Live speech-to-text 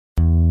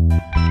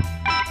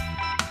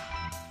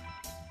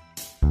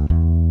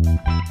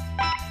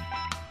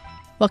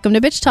Welcome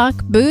to Bitch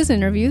Talk, booze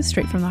interviews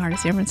straight from the heart of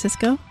San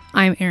Francisco.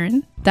 I'm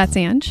Erin. That's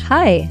Ange.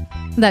 Hi.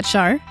 That's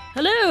Shar.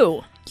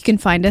 Hello. You can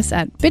find us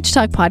at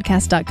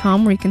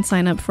bitchtalkpodcast.com where you can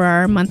sign up for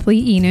our monthly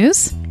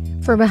e-news.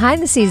 For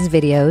behind-the-scenes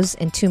videos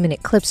and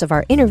 2-minute clips of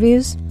our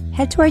interviews,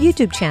 head to our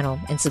YouTube channel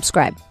and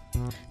subscribe.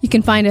 You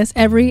can find us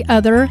every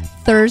other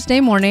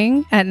Thursday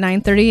morning at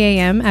 9:30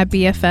 a.m. at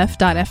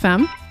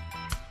bff.fm.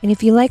 And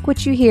if you like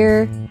what you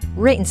hear,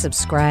 rate and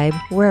subscribe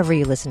wherever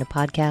you listen to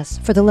podcasts.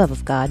 For the love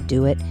of God,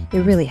 do it. It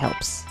really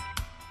helps.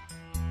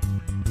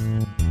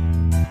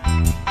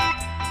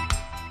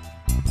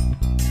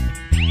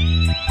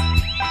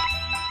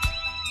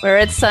 We're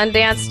at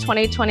Sundance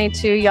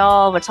 2022,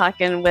 y'all. We're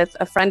talking with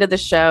a friend of the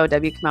show,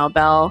 W. Kamau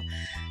Bell,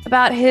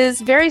 about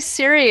his very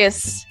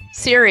serious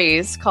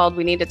series called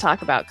We Need to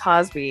Talk About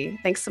Cosby.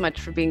 Thanks so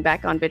much for being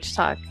back on Bitch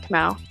Talk,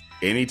 Kamau.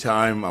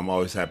 Anytime. I'm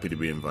always happy to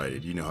be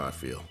invited. You know how I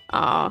feel.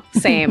 Oh,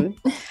 same.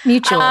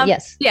 Mutual,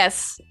 yes.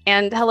 Yes.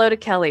 And hello to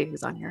Kelly,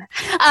 who's on here.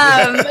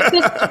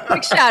 Just a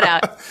quick shout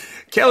out.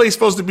 Kelly's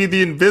supposed to be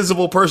the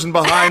invisible person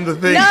behind the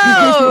thing.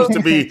 No, supposed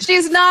to be.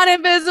 She's not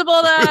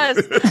invisible to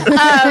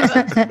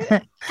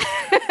us.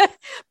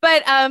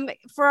 But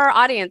for our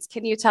audience,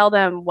 can you tell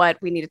them what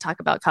We Need to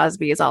Talk About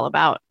Cosby is all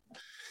about?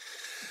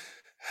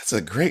 That's a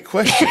great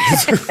question.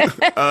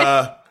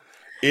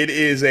 It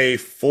is a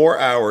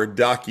 4-hour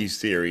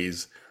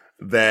docuseries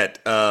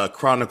that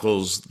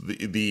chronicles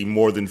the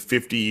more than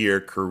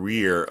 50-year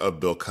career of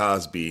Bill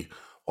Cosby,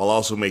 while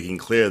also making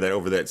clear that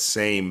over that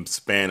same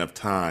span of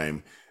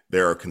time,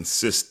 there are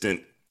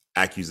consistent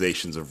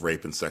accusations of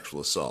rape and sexual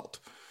assault.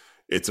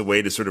 It's a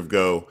way to sort of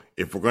go,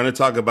 if we're going to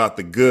talk about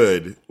the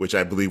good, which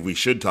I believe we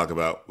should talk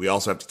about, we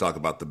also have to talk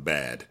about the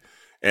bad.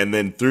 And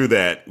then through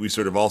that, we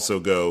sort of also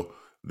go,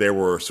 there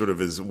were sort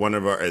of as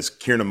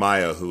Kierna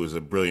Maya, who was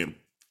a brilliant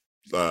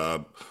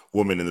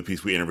woman in the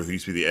piece we interviewed, who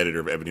used to be the editor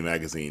of Ebony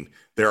magazine.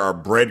 There are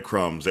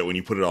breadcrumbs that when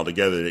you put it all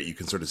together that you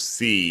can sort of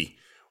see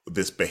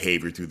this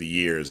behavior through the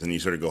years, and you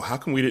sort of go, how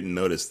come we didn't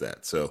notice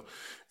that? So,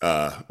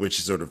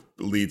 which sort of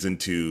leads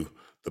into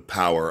the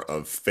power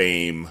of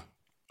fame,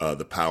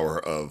 the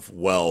power of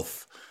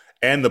wealth,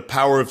 and the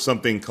power of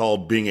something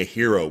called being a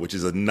hero, which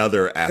is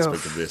another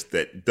aspect of this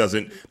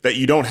that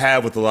you don't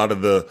have with a lot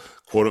of the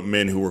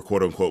men who were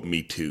quote unquote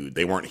Me Too.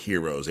 They weren't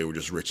heroes. They were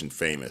just rich and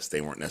famous.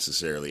 They weren't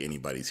necessarily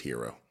anybody's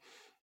hero.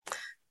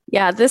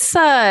 Yeah, this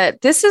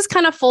is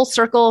kind of full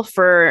circle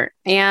for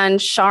Anne,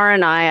 Shar,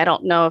 and I. I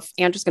don't know if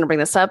Andrew's going to bring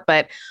this up,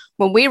 but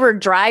when we were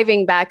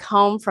driving back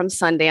home from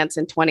Sundance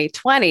in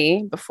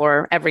 2020,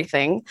 before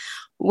everything,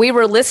 we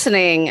were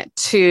listening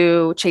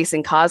to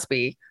Chasing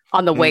Cosby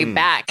on the way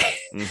back.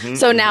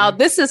 So now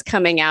this is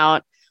coming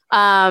out.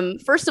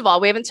 First of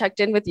all, we haven't checked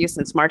in with you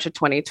since March of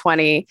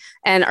 2020.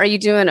 And are you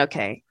doing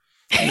okay?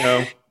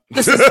 No.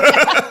 This is,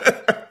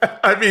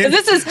 I mean,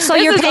 so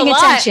you're paying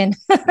attention.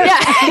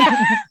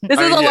 Yeah. This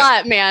is a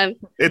lot, man.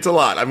 It's a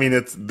lot. I mean,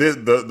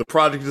 the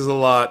project is a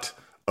lot.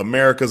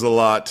 America's a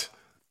lot.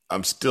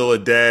 I'm still a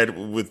dad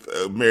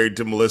married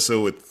to Melissa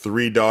with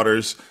 3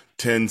 daughters,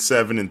 10,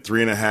 7, and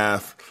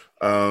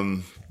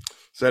 3.5.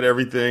 Is that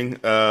everything?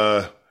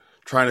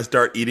 Trying to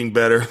start eating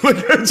better.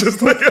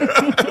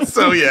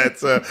 So yeah,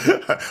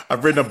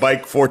 I've ridden a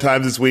bike 4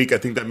 times this week. I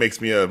think that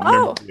makes me a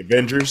member of the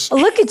Avengers.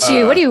 Look at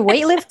you. What are you,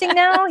 weightlifting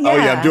now? Yeah. Oh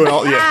yeah, I'm doing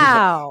all. Yeah.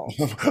 Wow.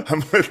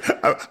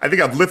 I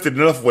think I've lifted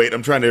enough weight.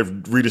 I'm trying to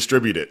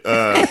redistribute it.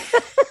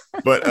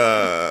 But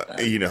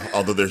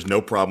although there's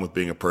no problem with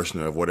being a person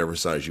of whatever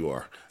size you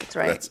are. That's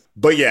right.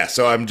 But yeah,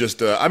 so I'm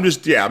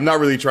not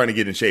really trying to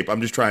get in shape.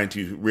 I'm just trying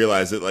to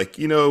realize that,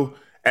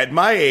 at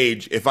my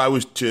age, if I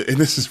was to, and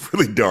this is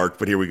really dark,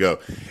 but here we go.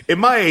 At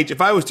my age,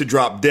 if I was to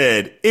drop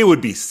dead, it would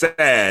be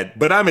sad,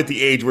 but I'm at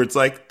the age where it's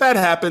like, that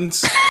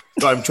happens.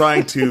 So I'm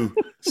trying to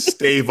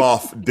stave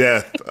off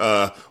death,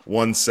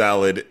 one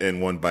salad and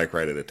one bike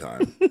ride at a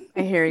time.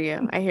 I hear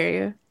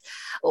you.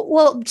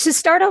 Well, to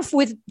start off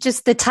with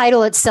just the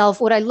title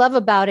itself, what I love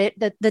about it,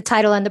 the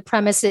title and the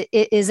premise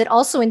is it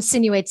also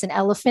insinuates an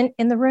elephant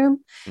in the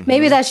room. Mm-hmm.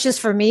 Maybe that's just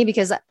for me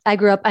because I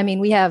grew up,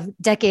 we have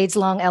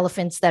decades-long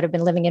elephants that have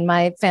been living in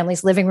my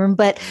family's living room.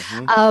 But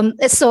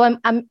so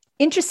I'm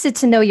interested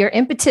to know your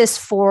impetus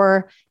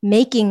for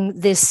making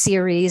this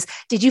series.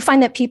 Did you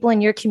find that people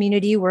in your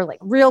community were like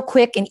real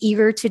quick and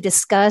eager to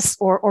discuss,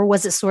 or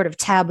was it sort of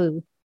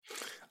taboo?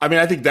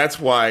 I think that's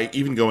why,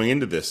 even going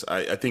into this,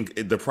 I think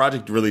the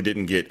project really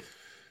didn't get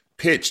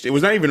pitched. It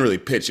was not even really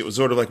pitched. It was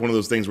sort of like one of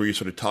those things where you're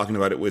sort of talking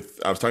about it we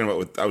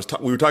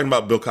were talking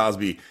about Bill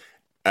Cosby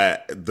I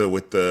was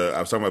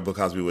talking about Bill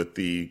Cosby with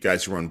the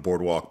guys who run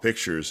Boardwalk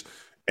Pictures,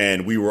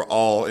 and we were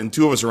all, and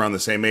 2 of us around the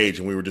same age,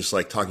 and we were just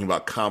like talking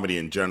about comedy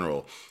in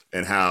general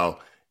and how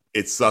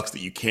it sucks that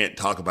you can't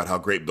talk about how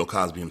great Bill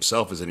Cosby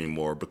himself is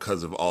anymore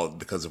because of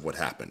what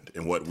happened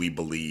and what we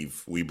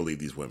believe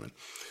these women.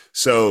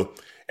 So,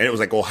 and it was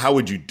like, well, how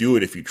would you do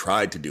it if you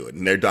tried to do it?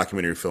 And they're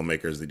documentary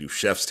filmmakers. They do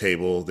Chef's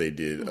Table. They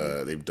did,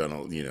 they've done,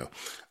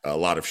 a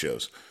lot of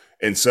shows.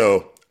 And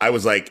so I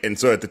was like, and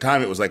so at the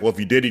time it was like, well, if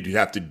you did it, you'd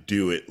have to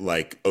do it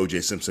like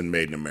O.J. Simpson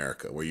Made in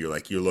America, where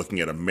you're looking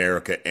at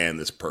America and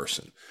this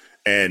person.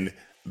 And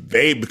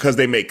because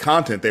they make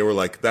content, they were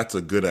like, that's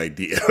a good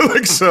idea.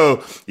 Like,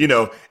 so,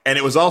 and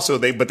it was also,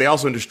 but they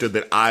also understood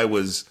that I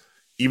was,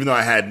 even though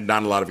I had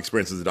not a lot of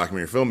experience as a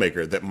documentary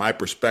filmmaker, that my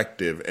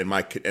perspective and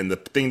the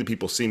thing that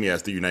people see me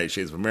as the United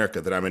States of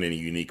America, that I'm in a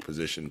unique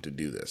position to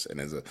do this. And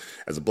as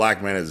a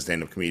Black man, as a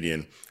stand-up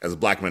comedian, as a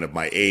Black man of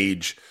my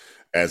age,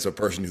 as a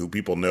person who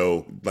people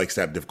know likes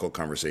to have difficult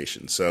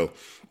conversations. So,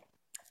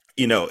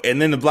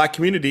 and then the Black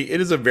community,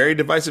 it is a very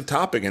divisive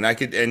topic. And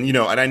and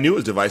I knew it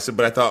was divisive,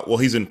 but I thought, well,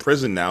 he's in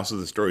prison now, so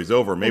the story's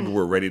over. Maybe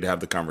we're ready to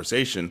have the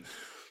conversation.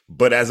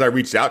 But as I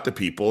reached out to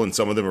people, and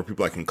some of them are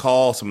people I can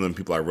call, some of them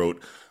people I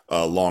wrote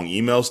long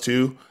emails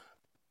to,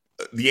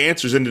 the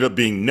answers ended up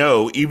being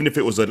no, even if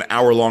it was an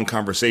hour-long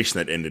conversation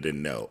that ended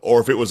in no.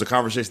 Or if it was a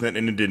conversation that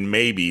ended in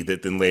maybe,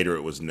 that then later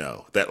it was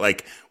no. That,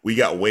 like, we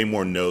got way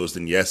more no's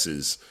than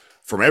yeses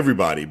from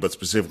everybody, but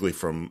specifically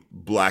from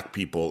Black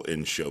people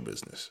in show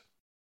business.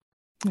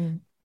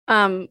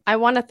 I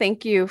want to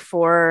thank you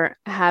for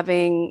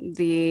having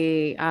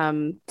the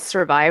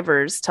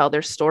survivors tell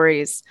their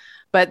stories,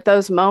 but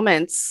those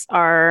moments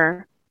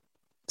are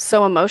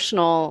so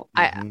emotional.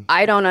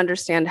 I don't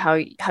understand how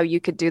you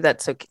could do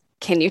that. So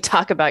can you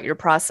talk about your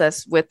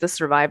process with the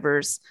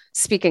survivors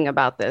speaking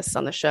about this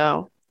on the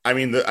show? I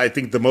mean, I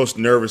think the most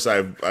nervous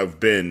I've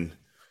been,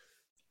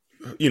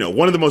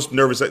 one of the most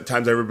nervous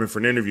times I've ever been for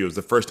an interview was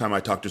the first time I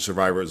talked to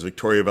survivors,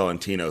 Victoria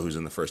Valentino, who's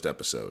in the first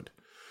episode.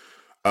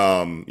 We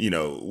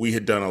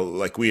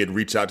had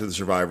reached out to the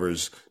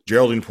survivors,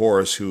 Geraldine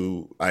Porras,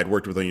 who I had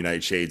worked with on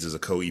United Shades as a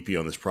co-EP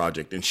on this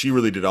project. And she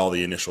really did all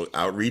the initial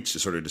outreach to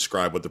sort of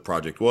describe what the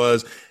project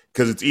was,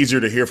 because it's easier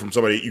to hear from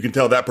somebody. You can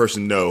tell that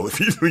person no, if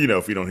you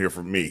don't hear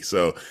from me.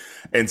 So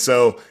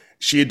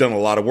she had done a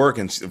lot of work,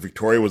 and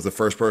Victoria was the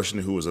first person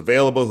who was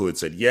available, who had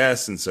said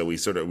yes. And so we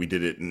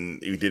did it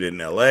in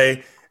LA.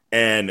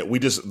 And we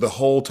just, the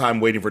whole time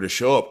waiting for her to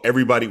show up,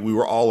 we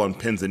were all on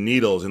pins and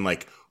needles, and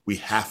like, we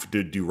have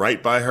to do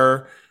right by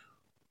her,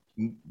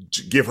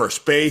 give her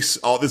space,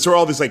 all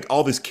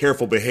this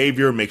careful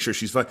behavior, make sure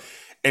she's fine.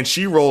 And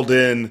she rolled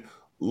in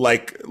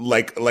like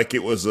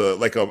it was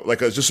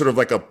just sort of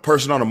like a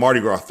person on a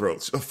Mardi Gras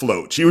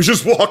float. She was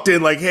just walked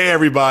in like, hey,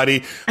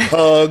 everybody,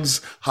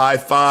 hugs, high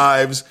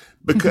fives.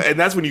 And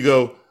that's when you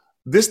go,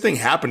 this thing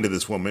happened to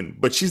this woman,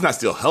 but she's not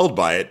still held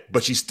by it,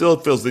 but she still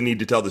feels the need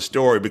to tell the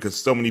story because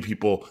so many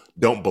people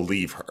don't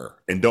believe her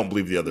and don't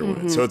believe the other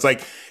women. So it's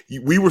like,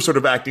 we were sort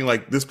of acting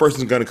like this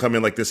person's going to come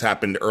in like this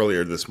happened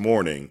earlier this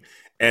morning.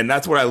 And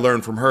that's what I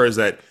learned from her, is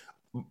that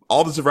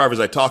all the survivors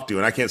I talked to,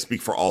 and I can't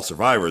speak for all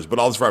survivors, but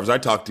all the survivors I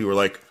talked to were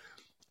like,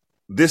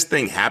 this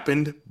thing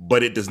happened,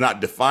 but it does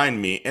not define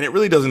me. And it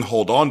really doesn't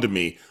hold on to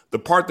me. The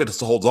part that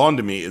holds on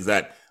to me is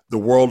that the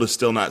world is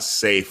still not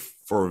safe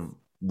for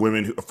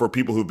for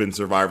people who've been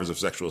survivors of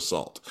sexual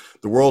assault.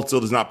 The world still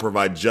does not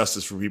provide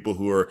justice for people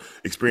who are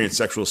experiencing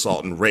sexual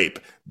assault and rape.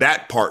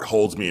 That part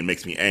holds me and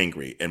makes me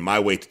angry. And my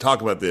way to talk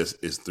about this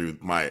is through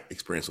my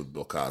experience with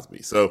Bill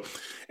Cosby. So,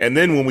 and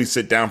then when we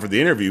sit down for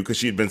the interview, because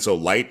she had been so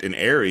light and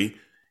airy,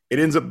 it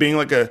ends up being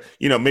like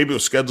maybe it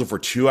was scheduled for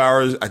 2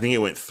 hours. I think it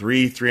went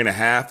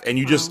 3.5. And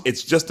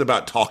it's just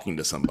about talking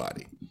to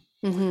somebody.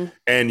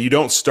 And you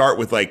don't start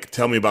with like,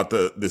 tell me about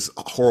this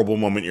horrible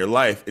moment in your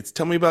life. It's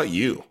tell me about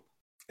you.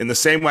 In the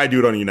same way I do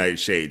it on United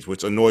Shades,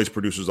 which annoys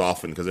producers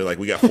often because they're like,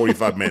 we got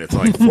 45 minutes.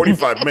 I'm like,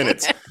 45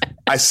 minutes?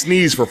 I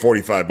sneeze for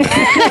 45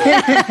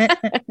 minutes.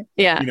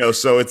 Yeah.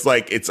 So it's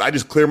like, I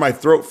just clear my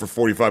throat for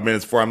 45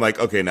 minutes before I'm like,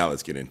 okay, now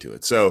let's get into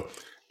it. So,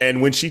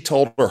 and when she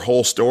told her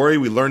whole story,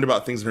 we learned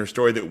about things in her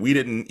story that we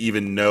didn't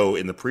even know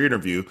in the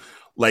pre-interview.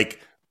 Like,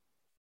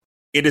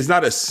 it is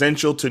not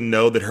essential to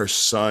know that her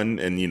son,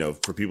 and,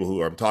 for people who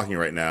are talking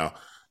right now,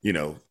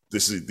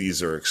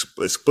 these are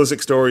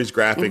explicit stories,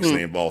 graphics, and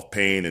they involve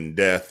pain and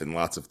death and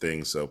lots of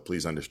things. So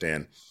please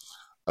understand.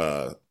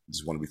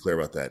 Just want to be clear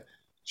about that.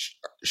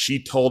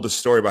 She told a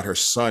story about her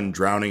son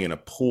drowning in a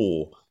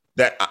pool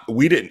that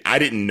I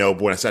didn't know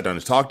when I sat down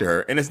to talk to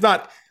her. And it's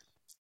not,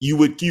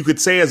 you could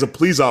say as a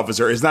police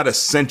officer, it's not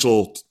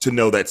essential to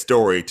know that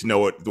story, to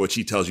know what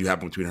she tells you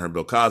happened between her and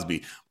Bill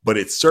Cosby, but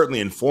it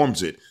certainly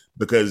informs it,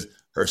 because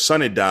her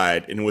son had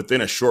died. And within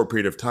a short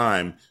period of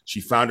time,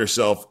 she found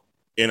herself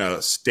in a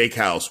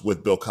steakhouse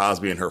with Bill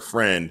Cosby and her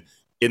friend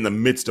in the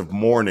midst of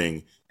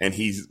mourning, and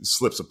he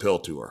slips a pill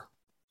to her,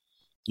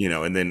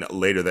 and then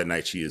later that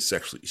night she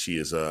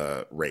is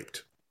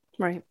raped.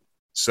 Right.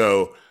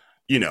 So,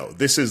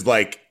 this is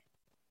like,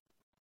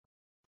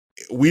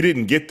 we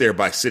didn't get there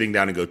by sitting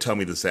down and go, tell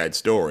me the sad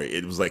story.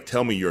 It was like,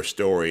 tell me your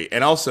story.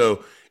 And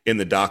also in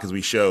the doc, as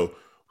we show,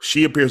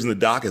 she appears in the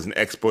doc as an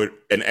expert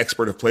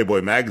of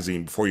Playboy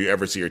magazine before you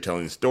ever see her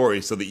telling the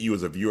story, so that you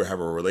as a viewer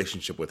have a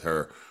relationship with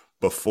her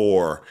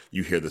before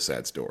you hear the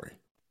sad story.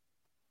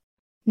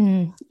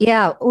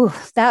 Yeah. Ooh,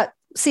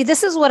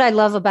 this is what I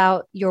love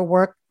about your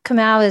work,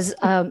 Kamau, is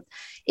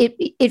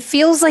it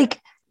feels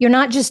like you're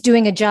not just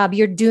doing a job,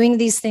 you're doing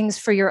these things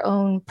for your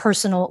own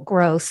personal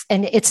growth.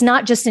 And it's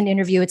not just an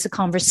interview, it's a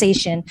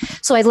conversation.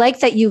 So I like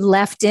that you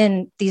left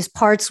in these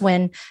parts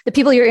when the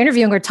people you're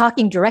interviewing are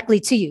talking directly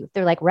to you.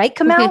 They're like, right,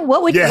 Kamau?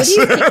 What do you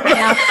think right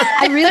now?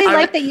 I really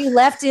like that you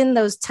left in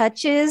those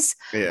touches.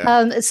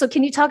 Yeah. So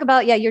can you talk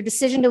about, your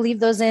decision to leave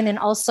those in and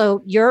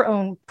also your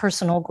own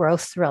personal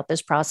growth throughout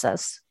this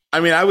process? I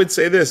mean, I would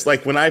say this,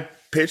 like when I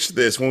pitched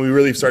this, when we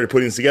really started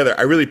putting this together,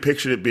 I really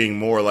pictured it being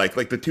more like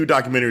the two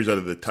documentaries that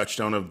are the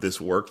touchstone of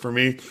this work for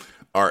me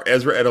are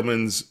Ezra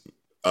Edelman's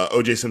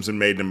O.J. Simpson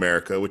Made in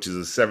America, which is a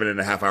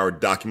 7.5-hour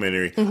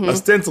documentary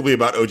ostensibly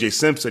about O.J.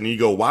 Simpson. And you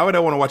go, why would I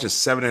want to watch a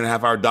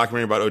 7.5-hour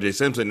documentary about O.J.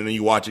 Simpson? And then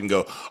you watch it and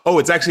go, oh,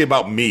 it's actually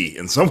about me.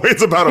 In some way,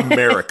 it's about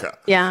America.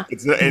 Yeah.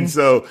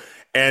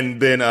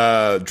 And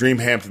then Dream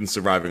Hampton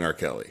Surviving R.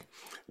 Kelly,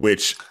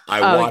 which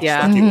I watched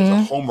like it was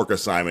a homework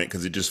assignment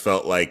because it just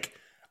felt like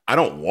I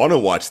don't want to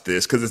watch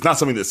this because it's not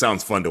something that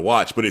sounds fun to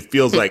watch, but it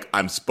feels like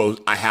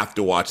I have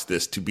to watch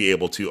this to be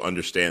able to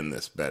understand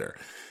this better.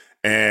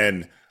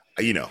 And,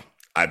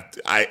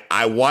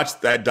 I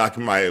watched that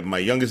documentary. My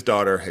youngest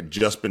daughter had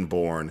just been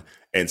born.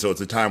 And so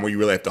it's a time where you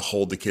really have to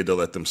hold the kid to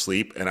let them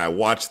sleep. And I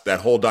watched that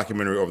whole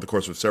documentary over the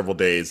course of several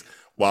days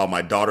while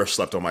my daughter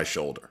slept on my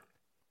shoulder.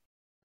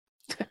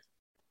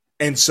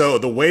 And so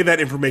the way that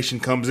information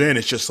comes in,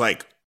 it's just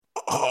like,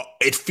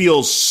 it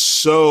felt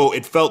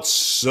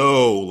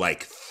so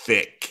like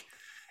thick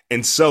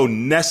and so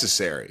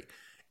necessary.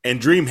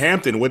 And Dream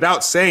Hampton,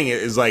 without saying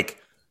it, is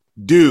like,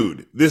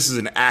 dude, this is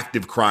an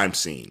active crime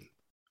scene.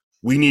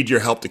 We need your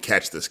help to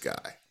catch this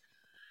guy.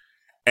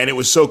 And it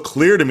was so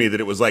clear to me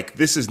that it was like,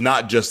 this is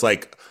not just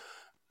like,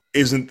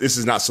 this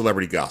is not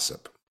celebrity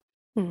gossip.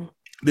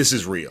 This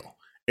is real.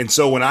 And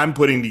so when we're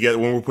putting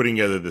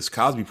together this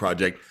Cosby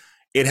project,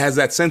 it has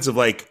that sense of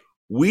like,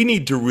 we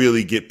need to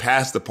really get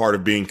past the part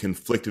of being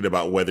conflicted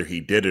about whether he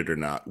did it or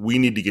not. We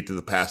need to get to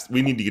the past.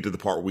 We need to get to the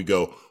part where we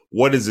go,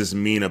 what does this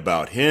mean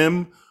about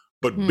him?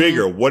 But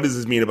bigger, what does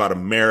this mean about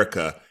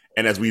America?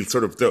 And as we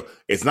sort of,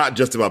 it's not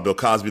just about Bill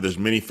Cosby. There's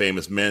many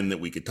famous men that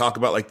we could talk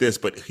about like this,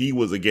 but he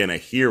was, again, a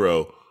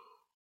hero.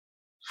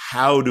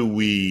 How do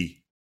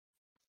we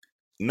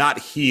not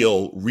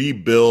heal,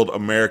 rebuild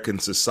American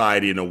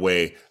society in a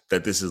way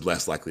that this is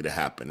less likely to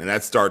happen? And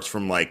that starts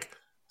from like,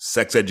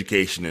 sex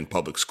education in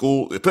public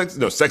school,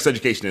 sex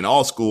education in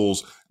all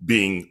schools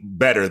being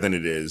better than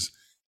it is,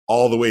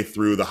 all the way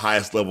through the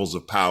highest levels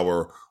of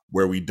power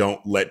where we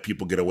don't let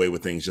people get away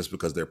with things just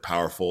because they're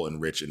powerful and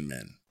rich and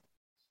men.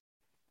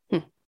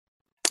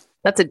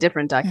 That's a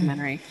different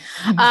documentary.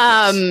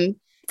 I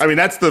mean,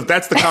 that's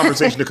the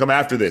conversation to come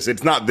after this.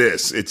 It's not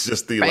this. It's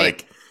just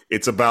like,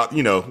 it's about,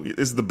 this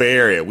is the Bay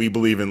Area. We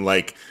believe in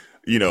like,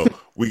 we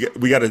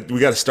got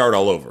to start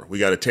all over. We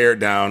got to tear it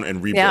down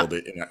and rebuild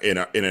it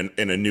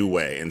in a new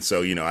way. And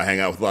so, I hang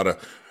out with a lot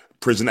of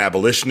prison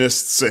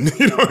abolitionists and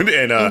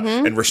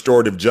and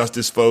restorative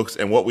justice folks.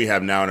 And what we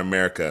have now in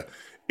America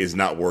is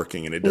not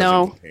working, and it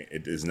doesn't.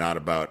 It is not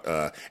about.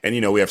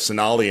 We have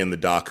Sonali in the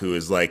doc who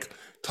is like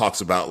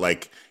talks about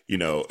like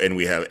and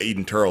we have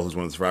Eden Turrell, who's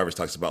one of the survivors,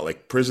 talks about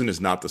like prison is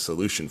not the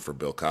solution for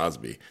Bill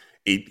Cosby.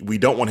 We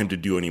don't want him to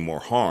do any more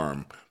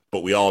harm.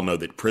 But we all know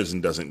that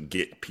prison doesn't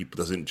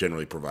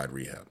generally provide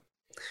rehab.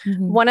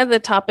 One of the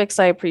topics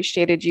I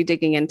appreciated you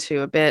digging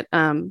into a bit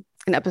in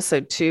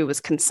episode 2 was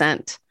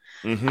consent.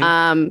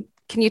 Can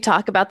you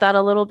talk about that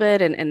a little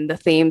bit and the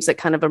themes that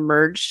kind of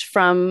emerged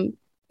from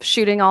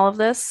shooting all of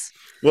this?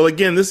 Well,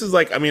 again, this is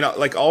like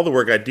all the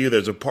work I do,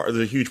 there's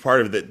a huge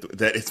part of it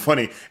that it's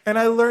funny. And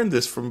I learned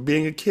this from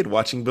being a kid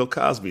watching Bill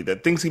Cosby,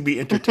 that things can be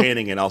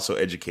entertaining and also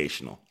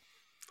educational.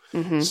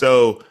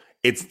 So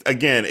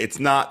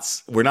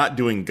we're not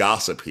doing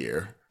gossip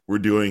here. We're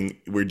doing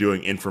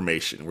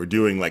information. We're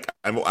doing like,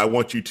 I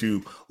want you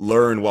to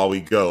learn while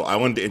we go. I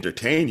wanted to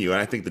entertain you.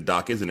 And I think the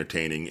doc is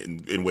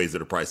entertaining in ways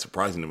that are probably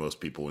surprising to most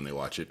people when they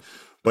watch it.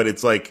 But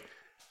it's like,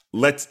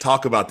 let's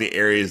talk about the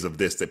areas of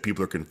this that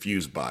people are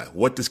confused by.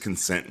 What does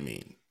consent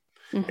mean?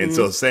 And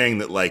so saying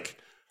that like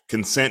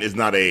consent is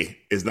not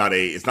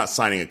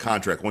signing a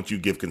contract. Once you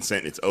give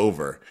consent, it's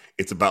over.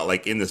 It's about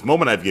like, in this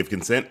moment I give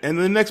consent and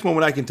the next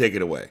moment I can take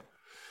it away.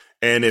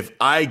 And if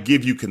I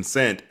give you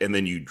consent and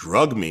then you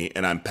drug me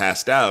and I'm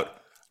passed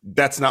out,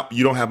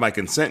 you don't have my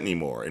consent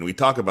anymore. And we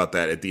talk about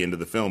that at the end of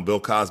the film. Bill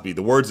Cosby,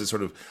 the words that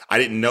sort of, I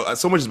didn't know,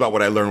 so much is about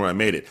what I learned when I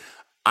made it.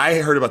 I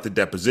heard about the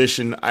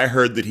deposition. I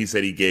heard that he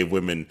said he gave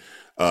women,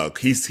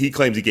 he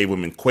claims he gave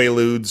women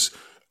Quaaludes.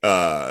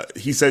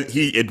 He said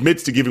he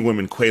admits to giving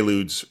women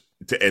Quaaludes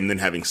and then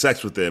having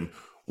sex with them,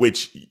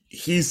 which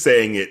he's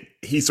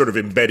sort of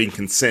embedding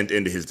consent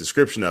into his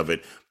description of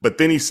it. But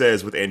then he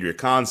says with Andrea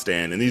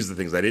Constand, and these are the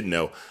things I didn't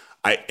know,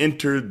 I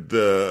entered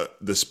the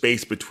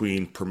space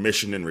between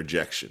permission and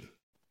rejection.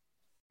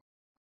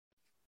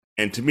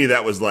 And to me,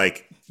 that was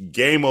like,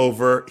 game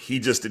over. He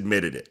just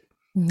admitted it.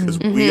 Because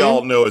we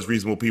all know as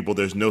reasonable people,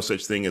 there's no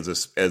such thing as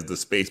the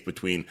space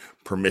between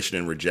permission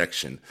and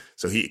rejection.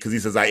 So because he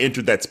says, I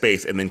entered that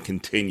space and then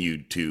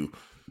continued to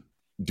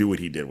do what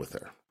he did with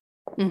her.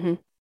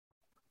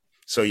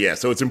 So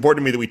it's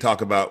important to me that we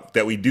talk about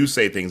that. We do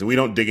say things, and we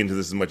don't dig into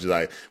this as much as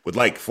I would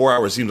like. 4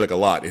 hours seems like a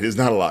lot. It is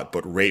not a lot,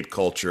 but rape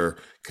culture,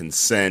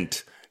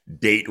 consent,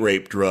 date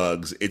rape,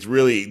 drugs. It's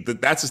really,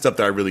 that's the stuff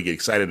that I really get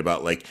excited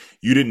about. Like,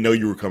 you didn't know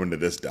you were coming to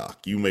this doc.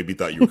 You maybe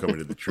thought you were coming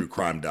to the true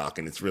crime doc.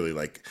 And it's really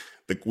like,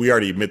 we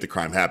already admit the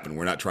crime happened.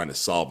 We're not trying to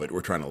solve it.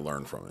 We're trying to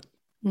learn from it.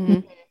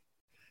 Mm-hmm.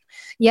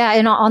 Yeah.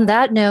 And on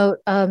that note,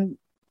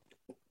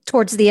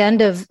 towards the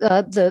end of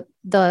the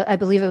I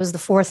believe it was the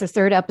 4th or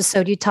 3rd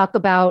episode, you talk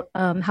about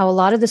how a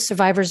lot of the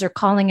survivors are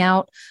calling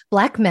out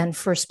Black men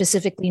for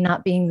specifically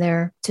not being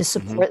there to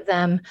support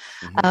them.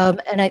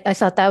 And I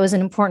thought that was an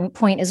important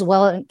point as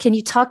well. And can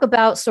you talk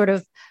about sort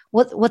of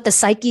what the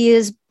psyche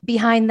is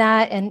behind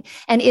that? And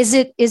is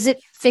it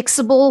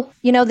fixable?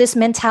 You know, this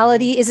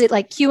mentality, is it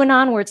like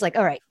QAnon where it's like,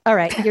 all right,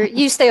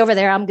 you stay over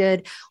there, I'm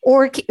good.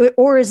 Or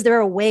is there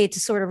a way to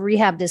sort of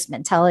rehab this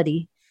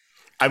mentality?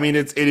 I mean,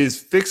 it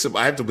is fixable.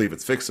 I have to believe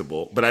it's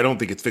fixable, but I don't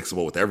think it's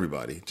fixable with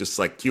everybody. Just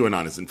like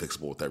QAnon isn't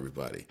fixable with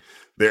everybody.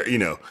 There, you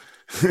know,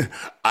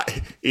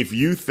 if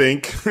you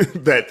think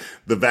that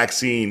the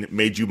vaccine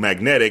made you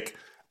magnetic,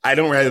 I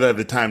don't really have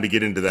the time to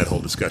get into that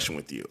whole discussion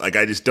with you. Like,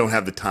 I just don't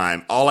have the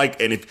time.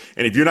 And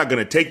if you're not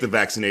going to take the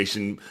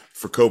vaccination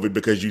for COVID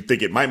because you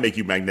think it might make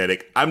you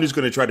magnetic, I'm just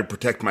going to try to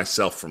protect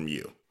myself from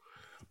you.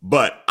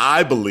 But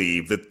I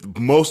believe that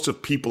most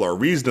of people are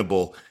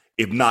reasonable,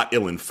 if not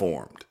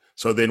ill-informed.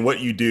 So then what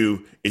you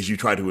do is you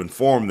try to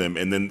inform them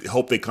and then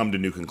hope they come to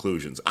new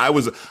conclusions.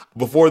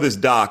 Before this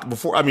doc,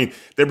 there have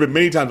been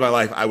many times in my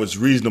life I was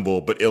reasonable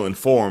but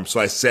ill-informed,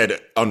 so I said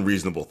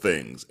unreasonable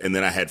things. And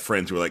then I had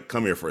friends who were like,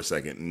 come here for a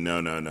second.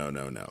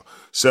 No.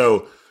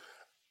 So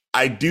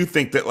I do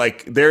think that,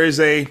 like, there is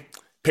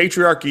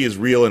patriarchy is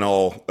real in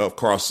all,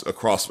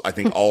 across, I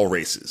think, all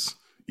races.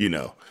 You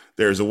know,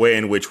 there's a way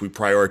in which we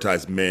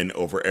prioritize men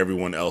over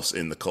everyone else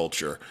in the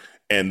culture.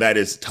 And that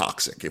is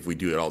toxic if we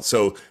do it all.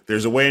 So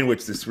there's a way in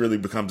which this really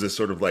becomes this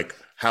sort of like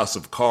house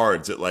of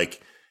cards that,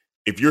 like,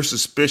 if you're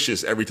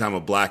suspicious every time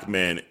a Black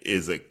man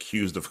is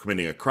accused of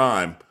committing a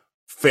crime,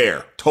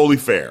 fair, totally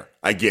fair.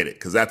 I get it,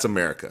 because that's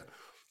America.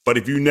 But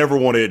if you never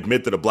want to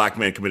admit that a Black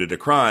man committed a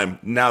crime,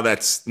 now we're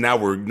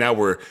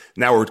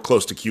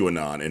close to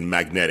QAnon and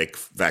magnetic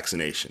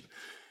vaccination.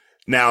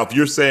 Now, if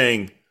you're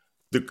saying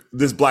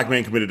this Black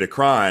man committed a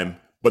crime,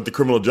 but the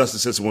criminal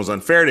justice system was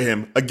unfair to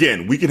him,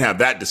 again, we can have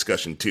that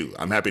discussion too.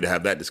 I'm happy to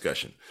have that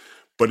discussion.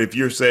 But if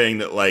you're saying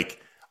that,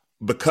 like,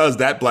 because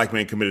that Black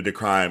man committed a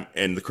crime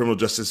and the criminal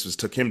justice system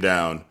took him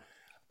down,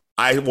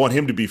 I want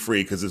him to be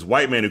free because this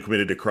white man who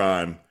committed a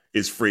crime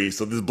is free.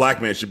 So this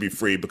Black man should be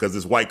free because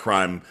this white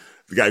crime,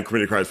 the guy who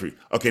committed a crime is free.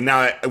 Okay,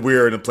 now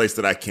we're in a place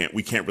that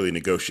we can't really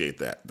negotiate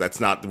that. That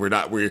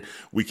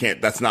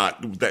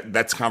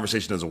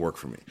conversation doesn't work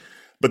for me.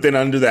 But then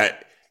under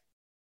that,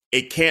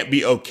 it can't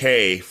be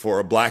okay for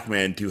a Black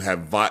man to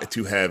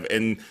have,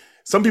 and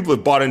some people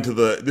have bought into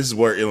this is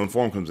where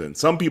ill-informed comes in.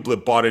 Some people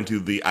have bought into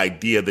the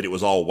idea that it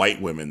was all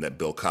white women that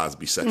Bill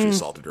Cosby sexually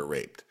assaulted or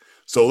raped.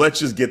 So let's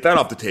just get that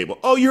off the table.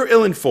 Oh, you're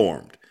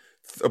ill-informed.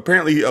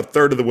 Apparently a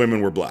third of the women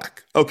were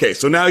Black. Okay,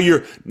 so now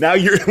you're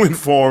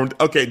ill-informed.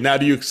 Okay, now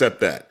do you accept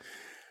that?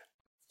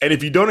 And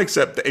if you don't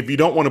accept that, if you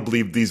don't want to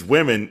believe these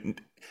women,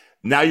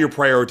 now you're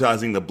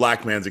prioritizing the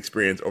Black man's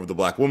experience over the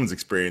Black woman's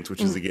experience,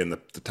 which is, again, the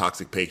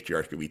toxic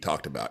patriarchy we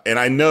talked about. And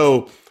I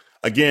know,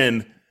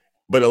 again,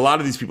 but a lot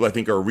of these people, I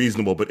think, are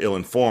reasonable but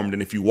ill-informed.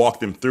 And if you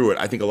walk them through it,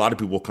 I think a lot of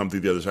people will come through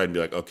the other side and be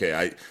like,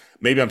 okay,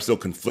 maybe I'm still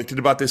conflicted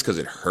about this because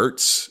it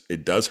hurts.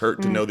 It does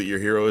hurt to know that your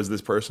hero is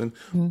this person.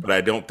 But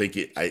I don't think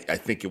I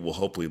think it will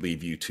hopefully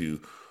leave you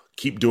to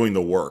keep doing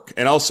the work.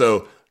 And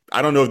also,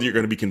 I don't know if you're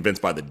going to be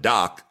convinced by the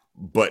doc,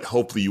 but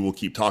hopefully you will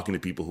keep talking to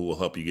people who will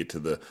help you get to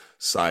the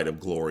side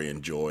of glory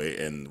and joy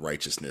and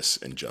righteousness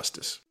and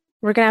justice.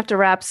 We're going to have to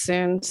wrap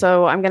soon,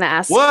 so I'm going to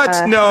ask.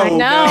 What? No.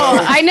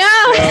 I know.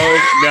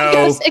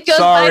 No. It goes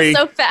by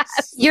so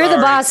fast. You're the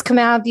boss,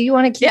 Kamau. Do you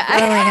want to keep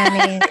going? I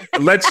mean,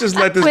 let's just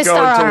let this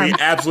go until we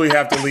absolutely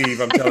have to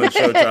leave. I'm telling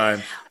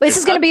Showtime. This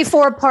is going to be a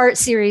 4-part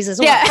series as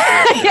well.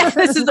 Yeah,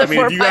 this is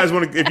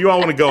if you all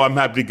want to go, I'm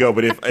happy to go.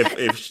 But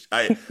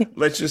I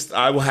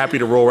will happy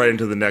to roll right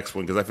into the next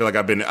one because I feel like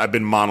I've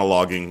been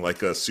monologuing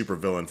like a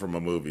supervillain from a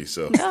movie.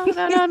 So no.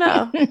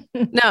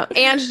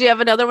 Ange, do you have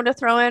another one to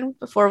throw in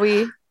before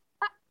we?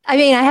 I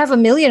mean, I have a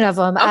million of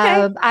them.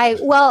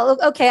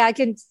 Okay. I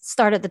can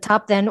start at the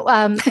top then.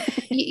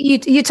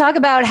 You talk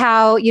about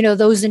how,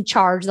 those in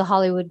charge, the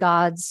Hollywood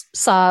gods,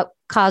 saw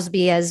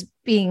Cosby as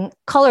being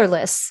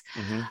colorless.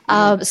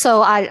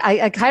 So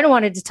I kind of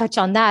wanted to touch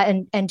on that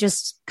and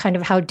just kind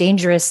of how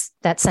dangerous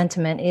that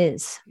sentiment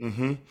is.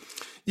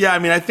 Yeah, I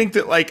mean, I think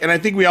that and I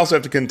think we also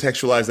have to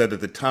contextualize that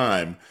at the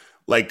time.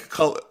 Like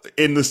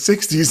in the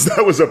 60s,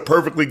 that was a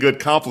perfectly good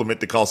compliment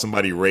to call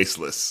somebody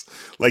raceless.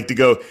 Like to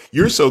go,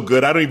 you're so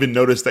good, I don't even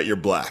notice that you're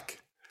Black.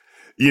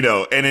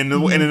 And in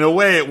a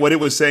way, what it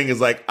was saying is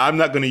like, I'm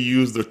not going to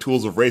use the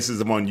tools of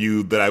racism on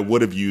you that I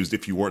would have used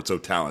if you weren't so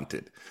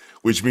talented,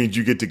 which means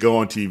you get to go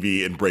on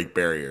TV and break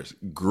barriers.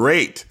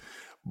 Great.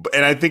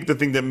 And I think the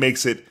thing that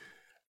makes it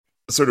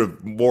sort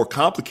of more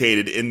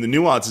complicated in the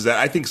nuances that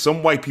I think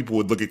some white people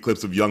would look at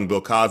clips of young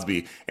Bill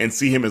Cosby and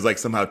see him as like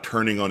somehow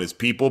turning on his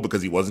people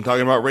because he wasn't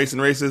talking about race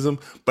and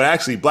racism. But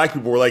actually, black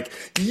people were like,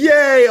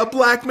 yay, a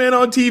black man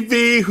on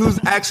TV who's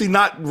actually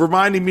not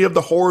reminding me of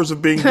the horrors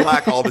of being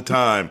black all the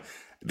time.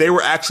 They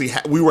were actually,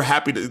 we were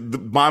happy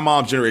my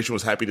mom's generation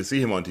was happy to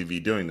see him on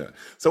TV doing that.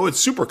 So it's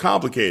super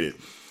complicated.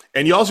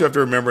 And you also have to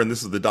remember, and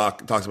this is the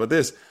doc talks about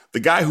this, the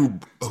guy who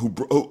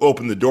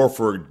opened the door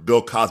for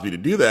Bill Cosby to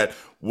do that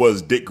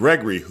was Dick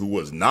Gregory, who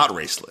was not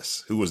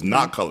raceless, who was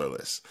not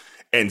colorless,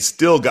 and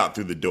still got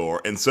through the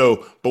door. And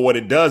so, but what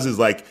it does is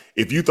like,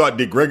 if you thought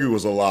Dick Gregory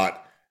was a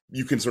lot,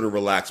 you can sort of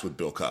relax with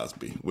Bill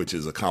Cosby, which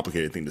is a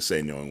complicated thing to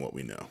say knowing what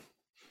we know.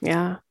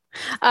 Yeah.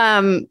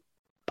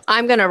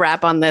 I'm going to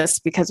wrap on this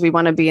because we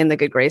want to be in the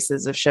good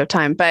graces of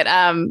Showtime. But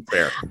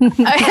fair.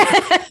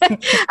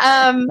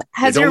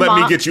 Don't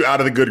let me get you out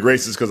of the good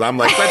graces because I'm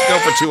like, let's go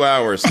for 2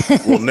 hours.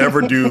 We'll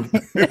never do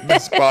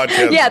this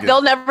podcast. Yeah,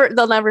 again.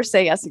 they'll never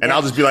say yes again. And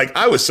I'll just be like,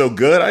 I was so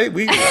good.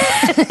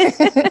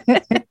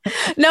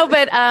 No,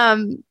 but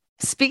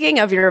speaking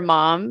of your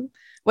mom,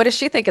 what does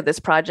she think of this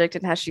project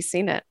and has she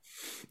seen it?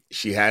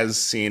 She has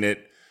seen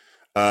it.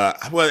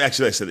 Well,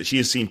 actually, I said that she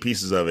has seen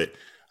pieces of it.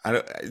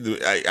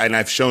 And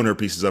I've shown her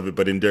pieces of it,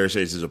 but in Dare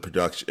States is a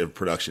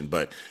production.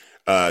 But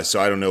so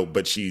I don't know.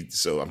 But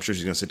so I'm sure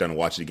she's gonna sit down and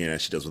watch it again,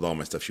 as she does with all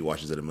my stuff. She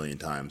watches it a million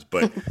times.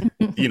 But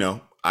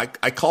I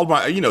called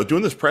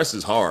doing this press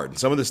is hard.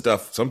 Some of this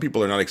stuff, some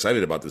people are not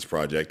excited about this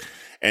project.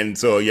 And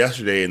so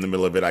yesterday, in the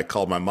middle of it, I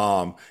called my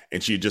mom,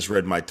 and she had just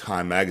read my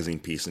Time magazine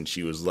piece, and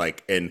she was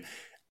like, and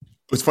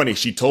it's funny.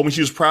 She told me she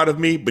was proud of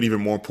me, but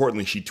even more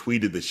importantly, she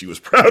tweeted that she was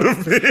proud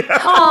of me.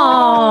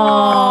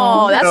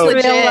 Oh, that's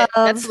legit.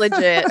 That's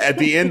legit. At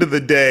the end of the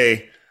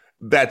day,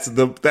 that's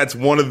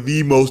one of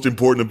the most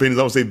important opinions.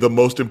 I won't say the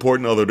most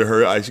important, although to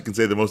her, I can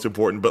say the most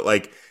important. But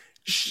like,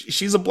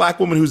 she's a black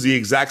woman who's the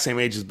exact same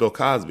age as Bill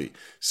Cosby.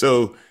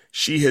 So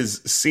she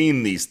has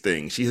seen these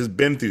things. She has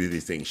been through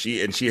these things. She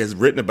has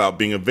written about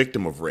being a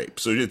victim of rape.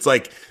 So it's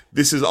like,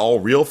 this is all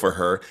real for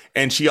her.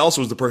 And she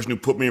also is the person who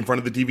put me in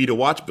front of the TV to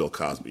watch Bill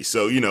Cosby.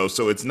 So,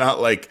 so it's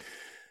not like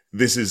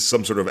this is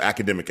some sort of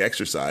academic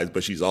exercise,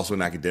 but she's also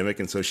an academic.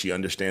 And so she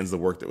understands the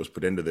work that was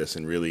put into this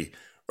and really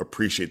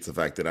appreciates the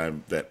fact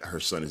that her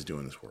son is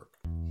doing this work.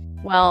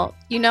 Well,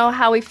 you know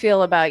how we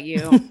feel about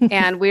you.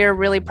 And we're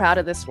really proud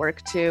of this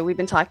work too. We've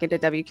been talking to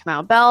W.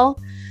 Kamau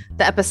Bell.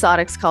 The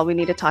episodic's called We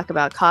Need to Talk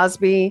About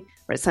Cosby.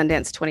 We're at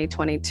Sundance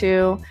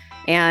 2022.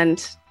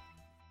 And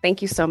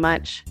thank you so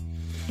much.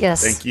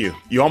 Yes. Thank you.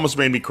 You almost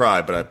made me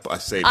cry, but I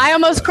saved it. I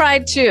almost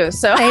cried too,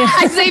 so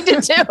I saved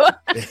it too.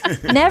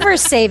 Never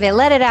save it.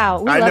 Let it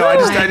out. I know. I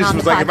just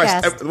was like,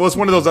 it was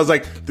one of those. I was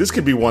like, this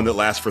could be one that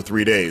lasts for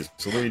 3 days.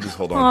 So let me just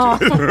hold on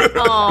to it.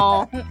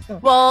 Oh,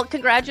 well,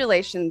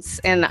 congratulations.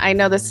 And I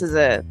know this is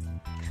a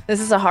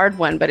hard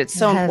one, but it's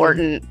so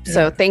important. Yeah.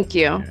 So thank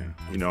you.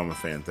 Yeah. I'm a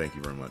fan. Thank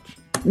you very much.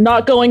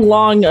 Not going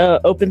long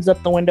opens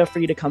up the window for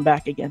you to come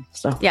back again.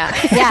 So yeah,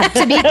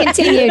 to be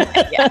continued.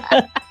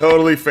 Yeah.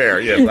 Totally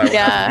fair. Yes, I will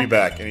have to be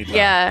back anytime.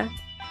 Yeah.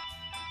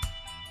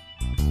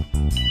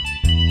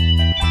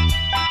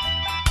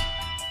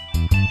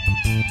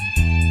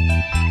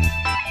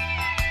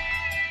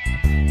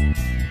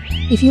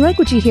 If you like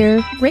what you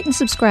hear, rate and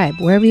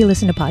subscribe wherever you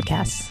listen to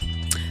podcasts.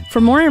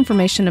 For more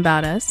information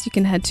about us, you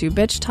can head to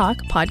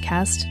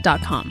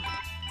bitchtalkpodcast.com.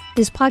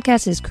 This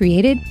podcast is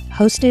created,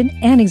 hosted,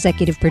 and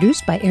executive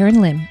produced by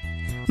Aaron Lim.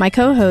 My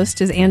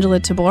co-host is Angela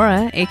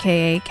Tabora,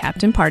 a.k.a.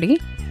 Captain Party.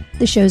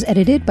 The show's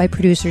edited by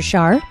producer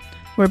Shar.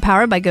 We're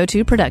powered by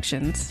GoTo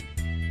Productions.